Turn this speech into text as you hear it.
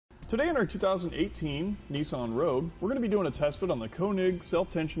Today in our 2018 Nissan Rogue, we're going to be doing a test fit on the Konig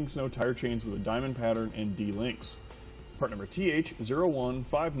self-tensioning snow tire chains with a diamond pattern and D links. Part number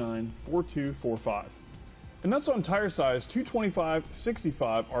TH01594245. And that's on tire size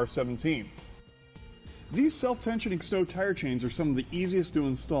 225/65 R17. These self-tensioning snow tire chains are some of the easiest to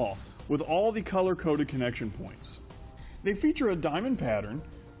install, with all the color-coded connection points. They feature a diamond pattern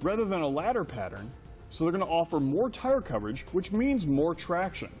rather than a ladder pattern, so they're going to offer more tire coverage, which means more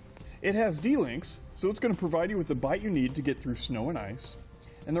traction. It has D-links, so it's going to provide you with the bite you need to get through snow and ice,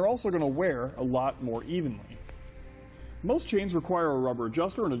 and they're also going to wear a lot more evenly. Most chains require a rubber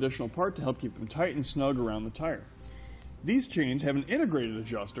adjuster or an additional part to help keep them tight and snug around the tire. These chains have an integrated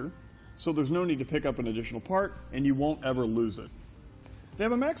adjuster, so there's no need to pick up an additional part, and you won't ever lose it. They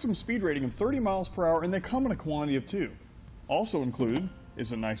have a maximum speed rating of 30 miles per hour, and they come in a quantity of 2. Also included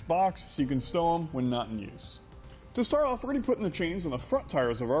is a nice box so you can stow them when not in use. To start off, we're going to be putting the chains on the front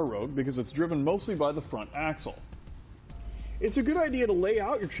tires of our Rogue because it's driven mostly by the front axle. It's a good idea to lay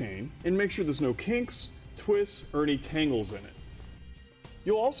out your chain and make sure there's no kinks, twists, or any tangles in it.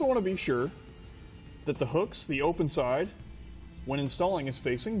 You'll also want to be sure that the hooks, the open side, when installing is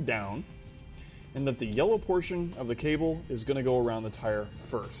facing down, and that the yellow portion of the cable is going to go around the tire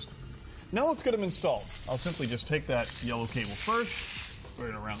first. Now let's get them installed. I'll simply just take that yellow cable first, put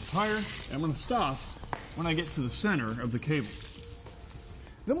it around the tire, and I'm going to stop when I get to the center of the cable.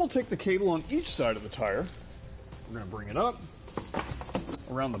 Then we'll take the cable on each side of the tire. We're going to bring it up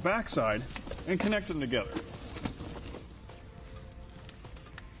around the back side and connect them together.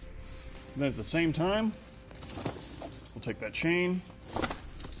 And then at the same time, we'll take that chain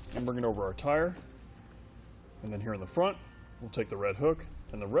and bring it over our tire. And then here in the front, we'll take the red hook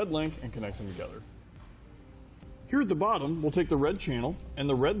and the red link and connect them together. Here at the bottom, we'll take the red channel and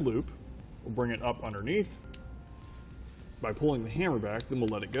the red loop. We'll bring it up underneath by pulling the hammer back, then we'll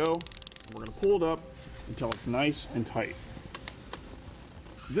let it go. We're going to pull it up until it's nice and tight.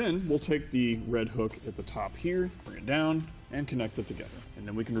 Then we'll take the red hook at the top here, bring it down, and connect it together. And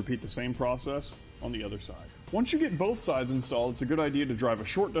then we can repeat the same process on the other side. Once you get both sides installed, it's a good idea to drive a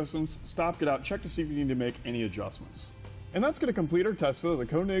short distance, stop, get out, check to see if you need to make any adjustments. And that's going to complete our test fit of the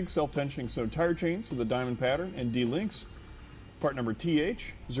Konig self-tensioning snow tire chains with a diamond pattern and D-links. Part number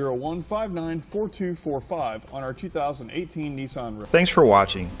TH01594245 on our 2018 Nissan Rogue. Thanks for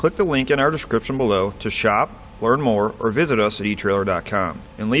watching. Click the link in our description below to shop, learn more, or visit us at etrailer.com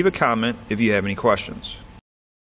and leave a comment if you have any questions.